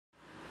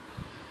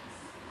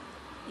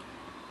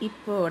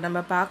இப்போ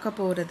நம்ம பார்க்க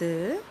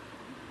போகிறது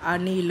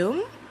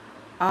அணிலும்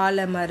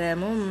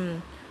ஆலமரமும்.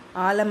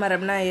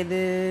 ஆலமரம்னா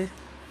எது?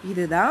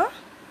 இதுதான்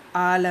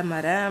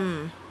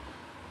ஆலமரம்.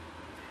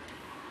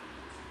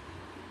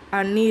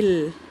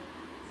 அணில்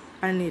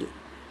அணில்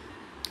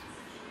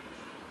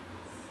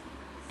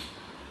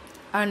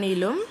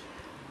அணிலும்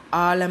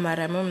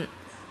ஆலமரமும்.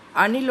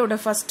 அணிலோட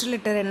ஃபர்ஸ்ட்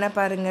லெட்டர் என்ன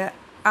பாருங்க,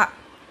 அ.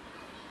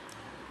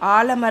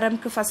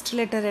 ஆலமரம்க்கு ஃபர்ஸ்ட்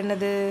லெட்டர்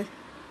என்னது?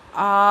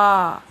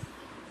 ஆ.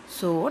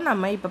 ஸோ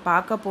நம்ம இப்போ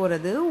பார்க்க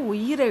போகிறது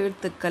உயிர்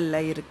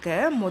எழுத்துக்களில்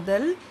இருக்க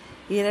முதல்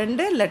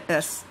 2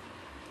 லெட்டர்ஸ்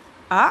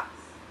அ,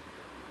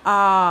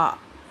 ஆ.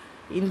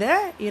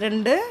 இந்த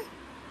 2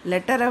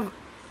 லெட்டரை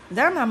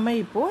தான் நம்ம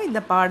இப்போது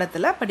இந்த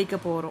பாடத்தில் படிக்க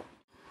போகிறோம்.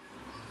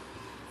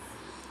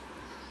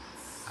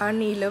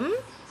 அணிலும்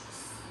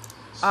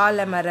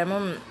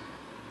ஆலமரமும்.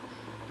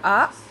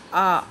 அ,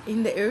 ஆ.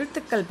 இந்த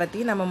எழுத்துக்கள்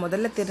பற்றி நம்ம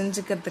முதல்ல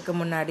தெரிஞ்சுக்கிறதுக்கு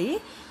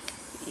முன்னாடி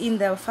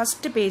இந்த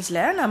ஃபஸ்ட்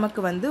பேஜில்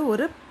நமக்கு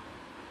ஒரு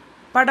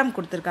படம்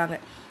கொடுத்துருக்காங்க.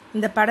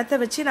 இந்த படத்தை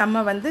வச்சு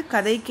நம்ம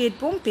கதை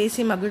கேட்போம்,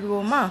 பேசி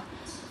மகிழ்வோமா?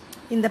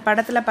 இந்த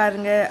படத்தில்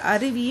பாருங்கள்,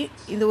 அருவி,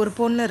 இந்த ஒரு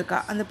பொண்ணு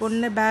இருக்கா. அந்த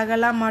பொண்ணு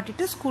பேகெல்லாம்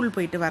மாட்டிட்டு ஸ்கூல்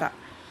போயிட்டு வரா.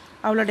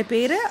 அவளோட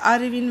பேர்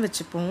அருவின்னு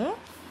வச்சுப்போம்.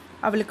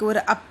 அவளுக்கு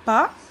ஒரு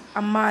அப்பா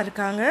அம்மா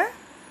இருக்காங்க,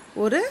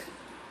 ஒரு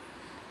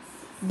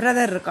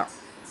பிரதர் இருக்கான்.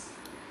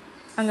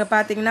 அங்கே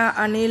பார்த்தீங்கன்னா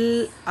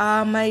அணில்,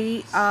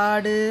 ஆமை,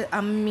 ஆடு,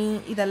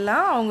 அம்மி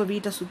இதெல்லாம் அவங்க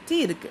வீட்டை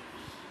சுற்றி இருக்குது.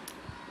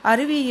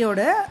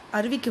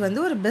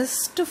 அருவிக்கு ஒரு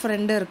பெஸ்ட்டு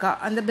ஃப்ரெண்டு இருக்கா.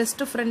 அந்த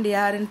பெஸ்ட்டு ஃப்ரெண்டு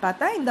யாருன்னு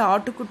பார்த்தா இந்த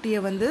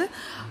ஆட்டுக்குட்டியை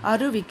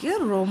அருவிக்கு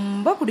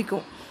ரொம்ப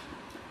பிடிக்கும்.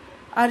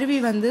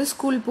 அருவி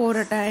ஸ்கூல்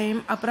போகிற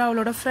டைம், அப்புறம்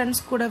அவளோட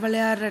ஃப்ரெண்ட்ஸ் கூட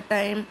விளையாடுற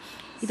டைம்,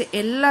 இது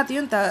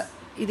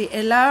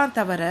எல்லாம்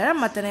தவிர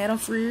மற்ற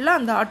நேரம் ஃபுல்லாக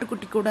அந்த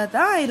ஆட்டுக்குட்டி கூட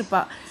தான்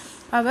இருப்பாள்.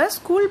 அவள்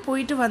ஸ்கூல்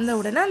போயிட்டு வந்த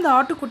உடனே அந்த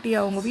ஆட்டுக்குட்டியை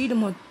அவங்க வீடு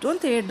மொத்தம்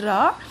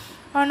தேடுறா.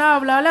 ஆனால்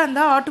அவளால்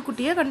அந்த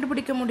ஆட்டுக்குட்டியை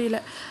கண்டுபிடிக்க முடியல.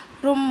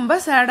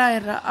 ரொம்ப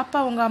சேடாகிடுறா. அப்போ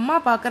அவங்க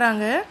அம்மா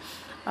பார்க்குறாங்க,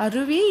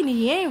 அருவி நீ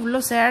ஏன்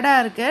இவ்வளோ சேடாக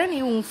இருக்க?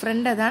 நீ உன்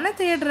ஃப்ரெண்டை தானே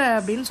தேடுற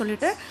அப்படின்னு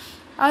சொல்லிட்டு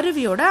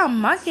அருவியோட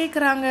அம்மா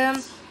கேட்குறாங்க.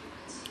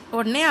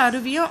 உடனே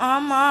அருவியும்,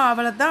 ஆமாம்,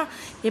 அவளை தான்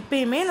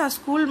எப்பயுமே நான்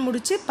ஸ்கூல்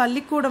முடித்து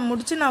பள்ளிக்கூடம்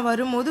முடித்து நான்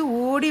வரும்போது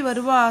ஓடி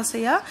வருவா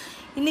ஆசையாக,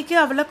 இன்றைக்கி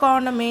அவளை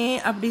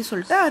காணோமே அப்படி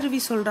சொல்லிட்டு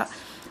அருவி சொல்கிறா.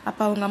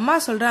 அப்போ அவங்க அம்மா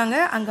சொல்கிறாங்க,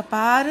 அங்கே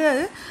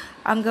பாரு,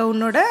 அங்கே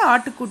உன்னோட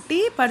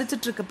ஆட்டுக்குட்டி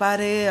படிச்சுட்ருக்கு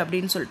பாரு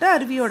அப்படின்னு சொல்லிட்டு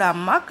அருவியோட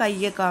அம்மா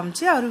கையை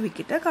காமிச்சு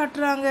அருவிக்கிட்ட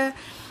காட்டுறாங்க.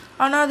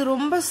 ஆனால் அது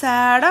ரொம்ப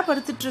சேடாக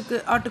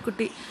படுத்துட்ருக்கு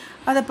ஆட்டுக்குட்டி.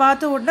 அதை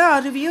பார்த்த உடனே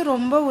அருவியும்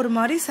ரொம்ப ஒரு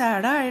மாதிரி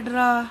சேடாக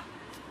ஆயிடுறா.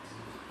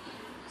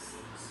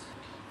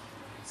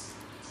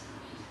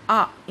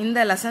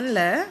 இந்த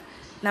லெசனில்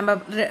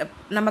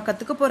நம்ம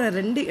கற்றுக்க போகிற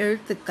 2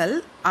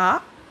 எழுத்துக்கள்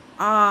அ,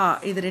 ஆ.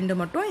 இது 2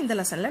 மட்டும் இந்த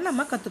லெசனில்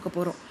நம்ம கற்றுக்க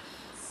போகிறோம்.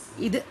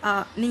 இது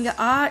ஆ. நீங்கள்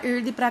ஆ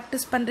எழுதி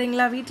ப்ராக்டிஸ்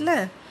பண்ணுறீங்களா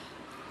வீட்டில்?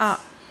 ஆ.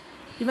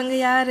 இவங்க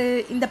யார்?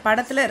 இந்த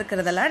படத்தில்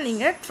இருக்கிறதெல்லாம்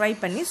நீங்கள் ட்ரை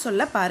பண்ணி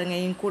சொல்ல பாருங்கள்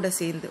என் கூட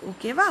சேர்ந்து,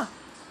 ஓகேவா?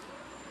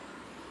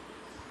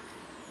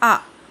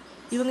 ஆ.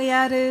 இவங்க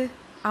யார்?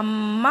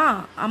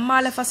 அம்மா.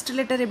 அம்மாவில் ஃபஸ்ட்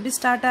லெட்டர் எப்படி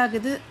ஸ்டார்ட்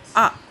ஆகுது?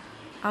 ஆ.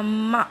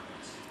 அம்மா.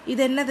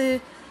 இது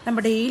என்னது?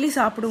 நம்ம டெய்லி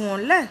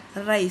சாப்பிடுவோம்ல,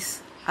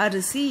 ரைஸ்,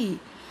 அரிசி.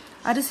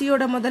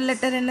 அரிசியோட முதல்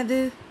லெட்டர்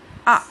என்னது?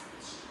 ஆ.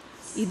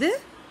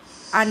 இது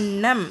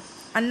அன்னம்.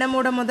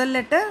 அன்னமோட முதல்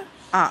லெட்டர்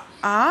ஆ.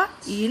 ஆ,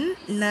 இன்,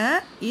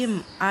 ந,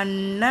 இம்,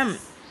 அன்னம்.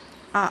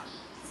 ஆ.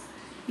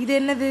 இது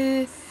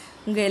என்னது?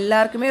 உங்கள்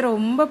எல்லாருக்குமே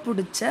ரொம்ப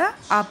பிடிச்ச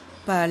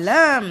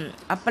அப்பளம்.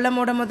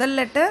 அப்பளமோட முதல்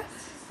லெட்டர்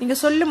நீங்கள்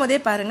சொல்லும் போதே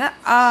பாருங்கள்,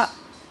 ஆ,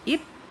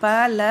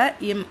 இப்பல,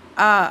 இம்,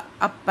 ஆ.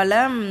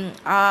 அப்பளம்.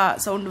 ஆ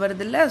சவுண்ட் வருது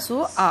இல்லை?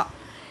 ஸோ ஆ.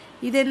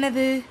 இது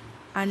என்னது?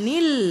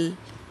 அணில்.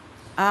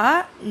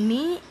 அ,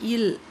 நீ,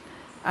 இல்,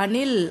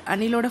 அணில்.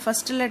 அணிலோட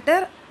ஃபர்ஸ்ட்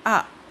லெட்டர்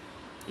ஆ.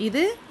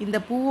 இது இந்த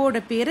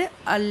பூவோட பேர்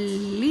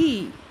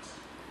அல்லி.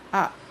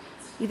 ஆ.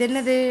 இது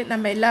என்னது?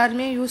 நம்ம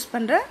எல்லாருமே யூஸ்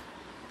பண்ணுற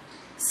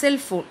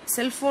செல்ஃபோன்.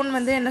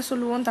 செல்ஃபோன் என்ன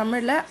சொல்லுவோம்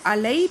தமிழில்?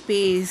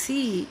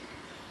 அலைபேசி.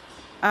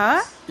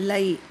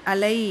 அலை,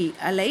 அலை,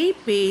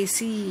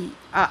 அலைபேசி.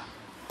 ஆ.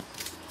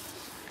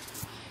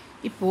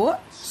 இப்போது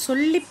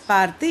சொல்லி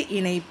பார்த்து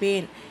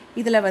இணைப்பேன்.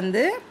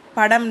 இதில்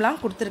படம்லாம்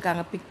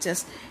கொடுத்துருக்காங்க,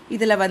 பிக்சர்ஸ்.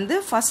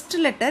 இதில் ஃபஸ்ட்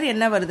லெட்டர்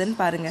என்ன வருதுன்னு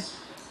பாருங்கள்.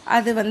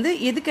 அது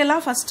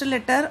எதுக்கெல்லாம் ஃபஸ்ட்டு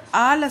லெட்டர்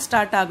ஆல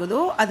ஸ்டார்ட்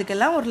ஆகுதோ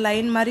அதுக்கெல்லாம் ஒரு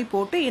லைன் மாதிரி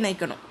போட்டு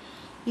இணைக்கணும்.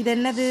 இது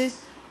என்னது?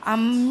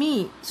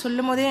 அம்மி.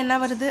 சொல்லும் போதே என்ன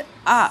வருது?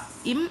 ஆ,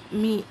 இம்,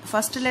 மீ.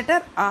 ஃபஸ்ட்டு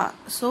லெட்டர் ஆ,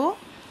 ஸோ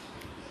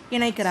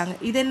இணைக்கிறாங்க.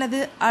 இது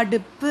என்னது?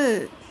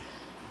 அடுப்பு.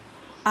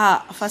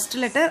 ஆ, ஃபஸ்ட்டு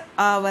லெட்டர்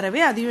ஆ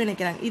வரவே அதையும்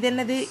இணைக்கிறாங்க. இது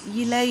என்னது?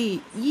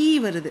 இலை. ஈ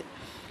வருது.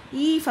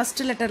 ஈ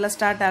ஃபஸ்ட்டு லெட்டரில்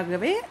ஸ்டார்ட்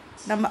ஆகவே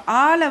நம்ம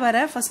ஆல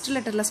வர ஃபஸ்ட்டு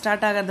லெட்டரில்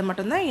ஸ்டார்ட் ஆகிறது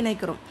மட்டும்தான்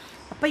இணைக்கிறோம்.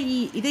 அப்போ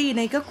இதை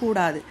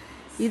இணைக்கக்கூடாது.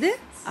 இது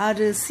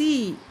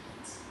அரிசி.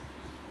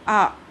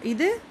 ஆ.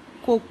 இது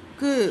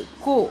கொக்கு.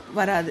 கோ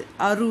வராது.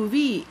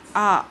 அருவி.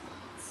 ஆ.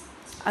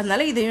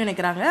 அதனால இதையும்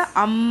இணைக்கிறாங்க.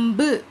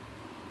 அம்பு.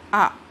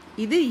 ஆ.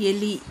 இது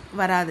எலி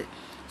வராது.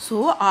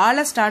 ஸோ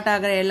ஆல ஸ்டார்ட்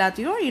ஆகிற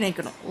எல்லாத்தையும்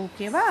இணைக்கணும்,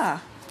 ஓகேவா?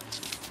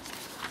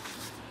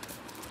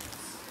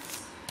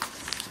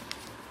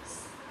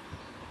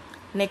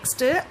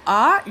 நெக்ஸ்ட்டு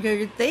ஆ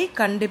எழுத்தை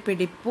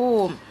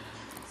கண்டுபிடிப்போம்.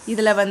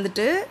 இதில்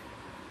வந்துட்டு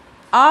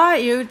ஆ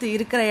எழுத்து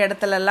இருக்கிற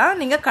இடத்துலலாம்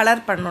நீங்கள்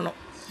கலர் பண்ணணும்.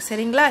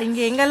 சரிங்களா?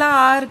 இங்கே எங்கெல்லாம்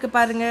ஆ இருக்குது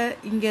பாருங்கள்.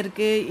 இங்கே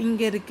இருக்குது,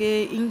 இங்கே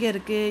இருக்குது, இங்கே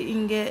இருக்குது,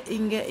 இங்கே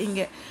இங்கே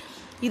இங்கே.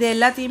 இது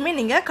எல்லாத்தையுமே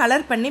நீங்கள்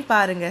கலர் பண்ணி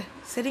பாருங்கள்.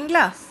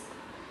 சரிங்களா?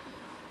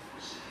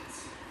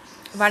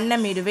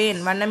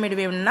 வண்ணமிடுவேன்,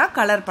 வண்ணமிடுவேன்னா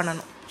கலர்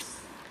பண்ணணும்.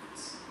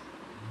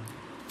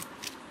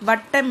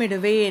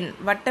 வட்டமிடுவேன்,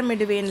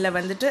 வட்டமிடுவேனில்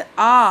வந்துட்டு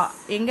ஆ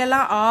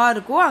எங்கெல்லாம் ஆ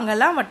இருக்கோ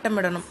அங்கெல்லாம்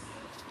வட்டமிடணும்.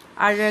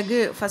 அழகு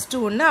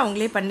ஃபஸ்ட்டு ஒன்று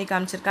அவங்களே பண்ணி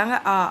காமிச்சிருக்காங்க.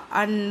 ஆ.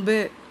 அன்பு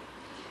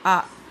ஆ.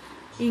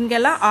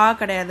 இங்கெல்லாம் ஆ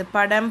கிடையாது.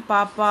 படம்,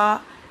 பாப்பா,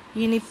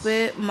 இனிப்பு,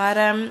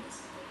 மரம்,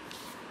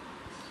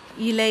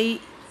 இலை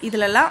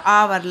இதிலெல்லாம் ஆ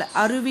வரல.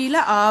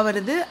 அருவியில் ஆ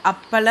வருது.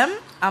 அப்பளம்,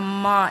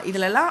 அம்மா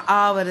இதிலெல்லாம்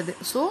ஆ வருது.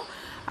 ஸோ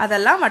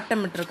அதெல்லாம்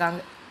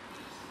வட்டமிட்டிருக்காங்க.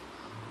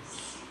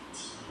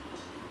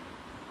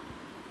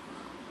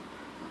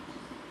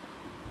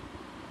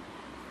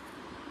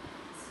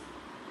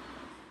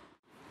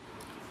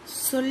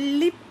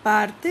 சொல்லி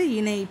பார்த்து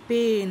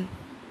இணைப்பேன்.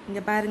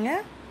 இங்கே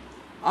பாருங்கள்,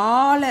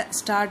 ஆல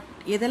ஸ்டார்ட்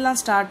எதெல்லாம்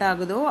ஸ்டார்ட்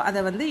ஆகுதோ அதை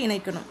வந்து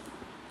இணைக்கணும்.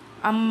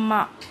 அம்மா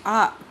ஆ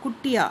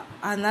குட்டியா,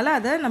 அதனால்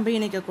அதை நம்ம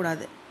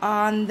இணைக்கக்கூடாது.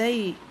 ஆந்தை,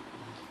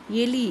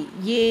 எலி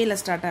ஏல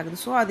ஸ்டார்ட் ஆகுது.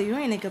 ஸோ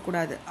அதையும்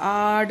இணைக்கக்கூடாது.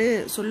 ஆடு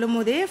சொல்லும்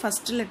போதே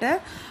ஃபஸ்ட்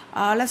லெட்டர்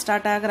ஆல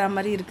ஸ்டார்ட் ஆகிற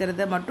மாதிரி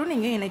இருக்கிறத மட்டும்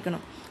நீங்கள்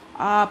இணைக்கணும்.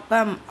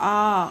 ஆப்பம் ஆ,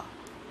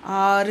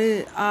 ஆறு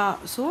ஆ.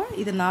 ஸோ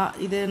இது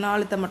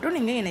நாலுத்தை மட்டும்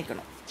நீங்கள்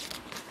இணைக்கணும்.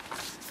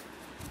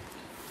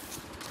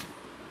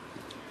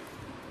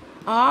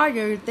 ஆ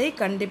எழுத்தை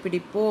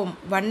கண்டுபிடிப்போம்.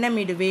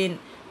 வண்ணமிடுவேன்.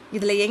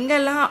 இதில்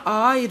எங்கெல்லாம் ஆ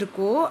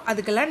இருக்கோ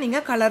அதுக்கெல்லாம்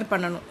நீங்கள் கலர்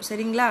பண்ணணும்.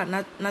 சரிங்களா?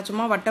 நான்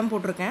சும்மா வட்டம்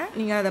போட்டிருக்கேன்.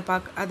 நீங்கள்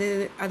அதை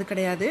அது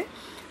கிடையாது.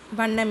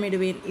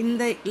 வண்ணமிடுவேன்.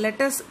 இந்த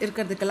லெட்டர்ஸ்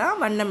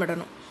இருக்கிறதுக்கெல்லாம்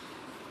வண்ணமிடணும்.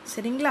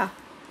 சரிங்களா?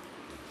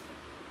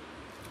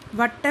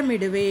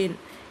 வட்டமிடுவேன்.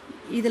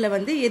 இதில்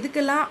வந்து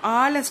எதுக்கெல்லாம்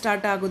ஆல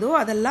ஸ்டார்ட் ஆகுதோ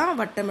அதெல்லாம்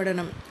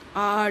வட்டமிடணும்.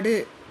 ஆடு,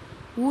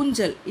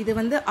 ஊஞ்சல் இது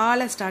வந்து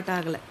ஆல ஸ்டார்ட்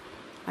ஆகலை,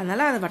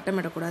 அதனால் அதை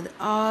வட்டமிடக்கூடாது.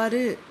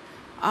 ஆறு,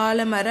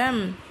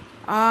 ஆலமரம்,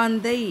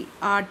 ஆந்தை,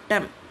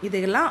 ஆட்டம்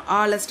இதெல்லாம்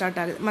ஆல ஸ்டார்ட்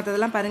ஆகுது.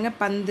 மற்றதெல்லாம் பாருங்கள்.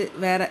 பந்து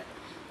வேற,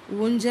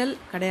 ஊஞ்சல்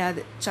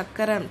கிடையாது,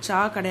 சக்கரம் சா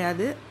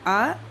கிடையாது,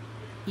 அ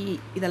இ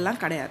இதெல்லாம்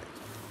கிடையாது.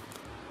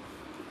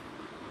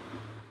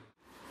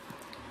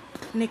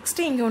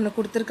 நெக்ஸ்ட்டு இங்கே ஒன்று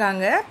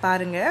கொடுத்துருக்காங்க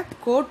பாருங்கள்.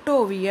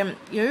 கோட்டோவியம்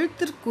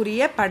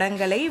எழுத்திற்குரிய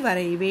படங்களை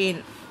வரைவேன்.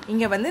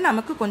 இங்கே வந்து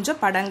நமக்கு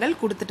கொஞ்சம் படங்கள்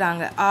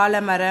கொடுத்துட்டாங்க.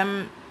 ஆலமரம்,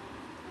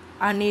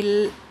 அணில்,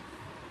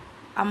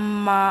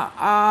 அம்மா,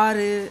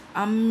 ஆறு,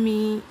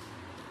 அம்மி,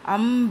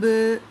 அம்பு,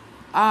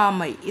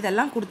 ஆமை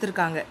இதெல்லாம்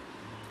கொடுத்துருக்காங்க.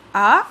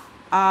 ஆ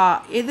ஆ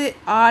எது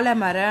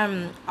ஆலமரம்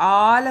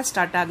ஆல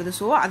ஸ்டார்ட் ஆகுது.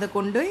 ஸோ அதை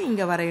கொண்டு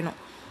இங்கே வரையணும்.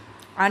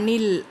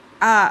 அணில்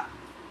ஆ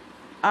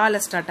ஆல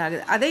ஸ்டார்ட்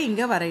ஆகுது, அதை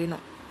இங்கே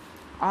வரையணும்.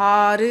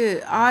 ஆறு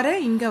ஆறை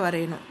இங்கே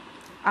வரையணும்.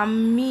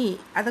 அம்மி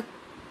அதை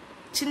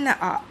சின்ன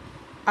ஆ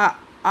ஆ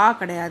ஆ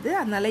கிடையாது,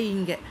 அதனால்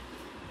இங்கே.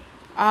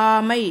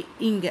 ஆமை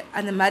இங்கே.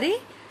 அந்த மாதிரி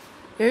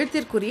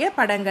எழுத்திற்குரிய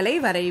படங்களை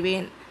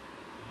வரைவேன்.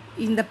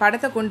 இந்த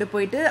படத்தை கொண்டு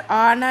போயிட்டு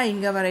ஆனா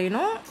இங்கே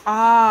வரையணும்,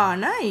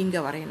 ஆனா இங்கே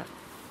வரையணும்.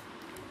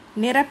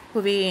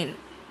 நிரப்புவேன்.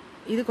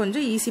 இது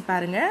கொஞ்சம் ஈஸி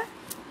பாருங்கள்.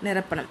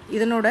 நிரப்பணும்.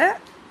 இதனோட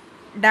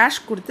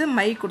டேஷ் கொடுத்து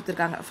மை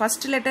கொடுத்துருக்காங்க.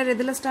 ஃபர்ஸ்ட் லெட்டர்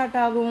எதில் ஸ்டார்ட்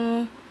ஆகும்?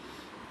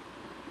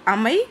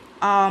 அமை,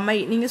 ஆமை.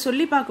 நீங்கள்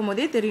சொல்லி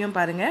பார்க்கும்போதே தெரியும்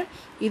பாருங்கள்.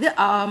 இது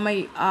ஆமை.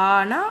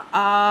 ஆனா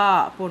ஆ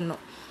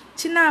போடணும்.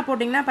 சின்ன ஆ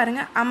போட்டிங்கன்னா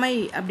பாருங்கள் அமை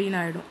அப்படின்னு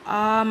ஆகிடும்.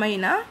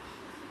 ஆமைனா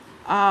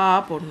ஆ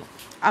போடணும்.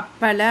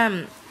 அப்பளம்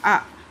அ,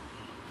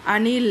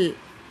 அணில்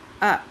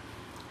அ,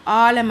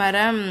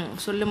 ஆலமரம்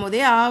சொல்லும்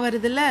போதே ஆ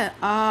வருதுல்ல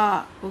ஆ.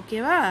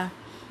 ஓகேவா?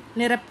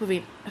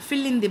 நிரப்புவேன்.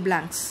 Fill in the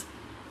blanks.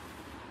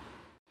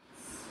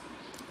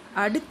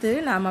 அடுத்து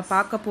நாம்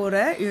பார்க்க போகிற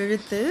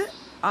எழுத்து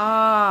ஆ.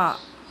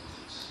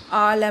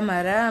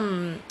 ஆலமரம்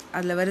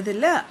அதில்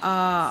வருதுல்ல ஆ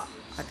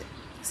அது.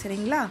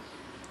 சரிங்களா?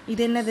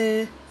 இது என்னது?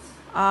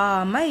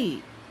 ஆமை.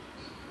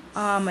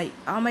 ஆமை.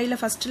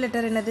 ஆமையில் ஃபஸ்ட்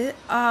லெட்டர் என்னது?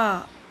 ஆ.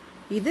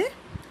 இது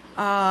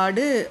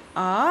ஆடு.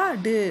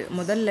 ஆடு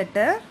முதல்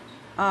லெட்டர்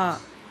ஆ.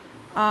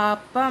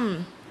 ஆப்பம்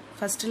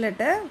ஃபஸ்ட்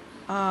லெட்டர்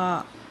ஆ.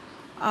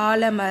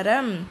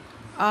 ஆலமரம்,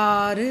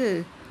 ஆறு,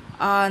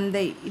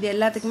 ஆந்தை இது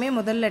எல்லாத்துக்குமே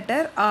முதல்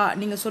லெட்டர் ஆ.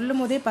 நீங்கள்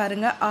சொல்லும் போதே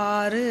பாருங்கள்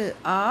ஆறு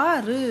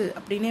ஆறு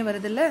அப்படின்னே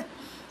வருதுல்ல,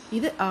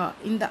 இது ஆ.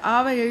 இந்த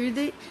ஆவை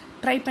எழுதி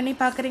ட்ரை பண்ணி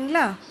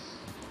பார்க்குறீங்களா?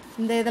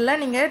 இந்த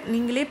இதெல்லாம்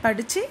நீங்களே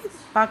படித்து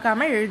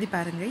பார்க்காம எழுதி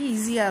பாருங்கள்.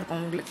 ஈஸியாக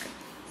இருக்கும் உங்களுக்கு.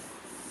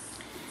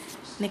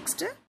 நெக்ஸ்ட்டு